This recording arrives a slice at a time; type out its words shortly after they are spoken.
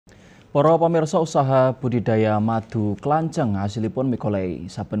Para pamirsa usaha budidaya madu Klanceng hasilipun mikolei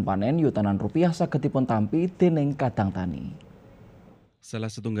saben panen yutanan rupiah sagedipun tampi dening kadang tani.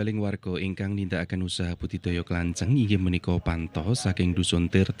 Salah setunggaling warga ingkang nindakaken usaha budidaya klanceng inggih menika Panto saking Dusun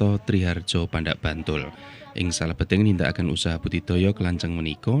Tirto Triharjo Pandak Bantul. Ing salebeting nindakaken usaha budidaya klanceng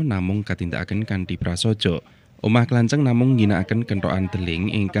menika namung katindakaken kanthi prasaja. Omah klanceng namung ngginakaken kenthokan deling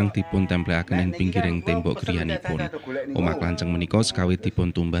ingkang dipun templekaken ing pinggiring tembok griyanipun. Omah klanceng menika sekawit dipun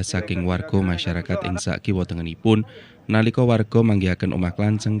tumbas saking warga masyarakat ing sak kiwa tengenipun nalika warga manggihaken omah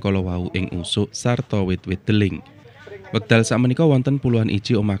klanceng kala wau ing usuk sarta wit-wit deling. Wekdal sakmenika wonten puluhan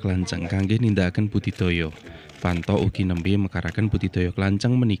iji omah klanceng kangge nindakaken budidaya. Panto ugi nembe mekaraken budidaya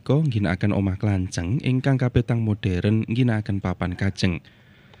klanceng menika ngginakaken omah klanceng ingkang kapetang modern ngginakaken papan kajeng.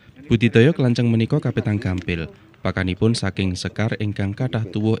 Budidaya klanceng menika kapetang gampil. Pakanipun saking sekar ingkang kathah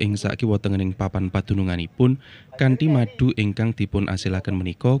tuwuh ing sakiwa tengening papan padununganipun kanthi madu ingkang dipun asilaken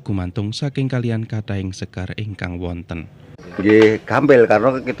menika gumantung saking kalian kathahing sekar ingkang wonten. Nggih gampil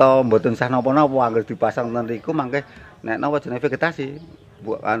karena kita mboten sah napa-napa anggere dipasang ten riku mangke nek napa jenenge vegetasi.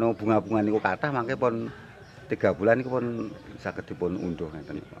 Bunga-bunga niku kathah mangke pun 3 bulan niku pun saged dipun unduh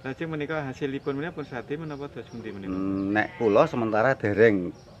ngeten niku. Lajeng menika hasilipun menika pun sate menapa dos pundi menika? Nek kula sementara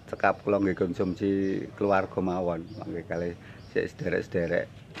dereng cekap kula nggih konsumsi keluarga mawon mangke kalih sik sederek-sederek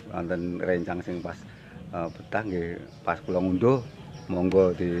wonten rencang sing pas betah nggih pas kula ngunduh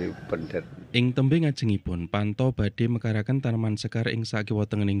monggo dipendet. Ing tembe ngajengipun Panto badhe mekaraken tanaman sekar ing sakiwa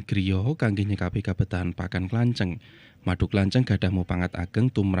tengening griya kangge nyekapi kabetahan pakan klanceng. Madu klanceng gadhah mupangat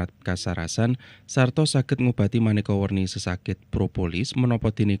ageng tumrap kasarasan sarta saged ngobati maneka werni sesakit propolis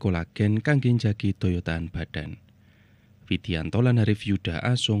menapa dene kolagen kangge njagi daya tahan badan. Widianto lan Arif Yuda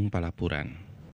Asung Palaburan.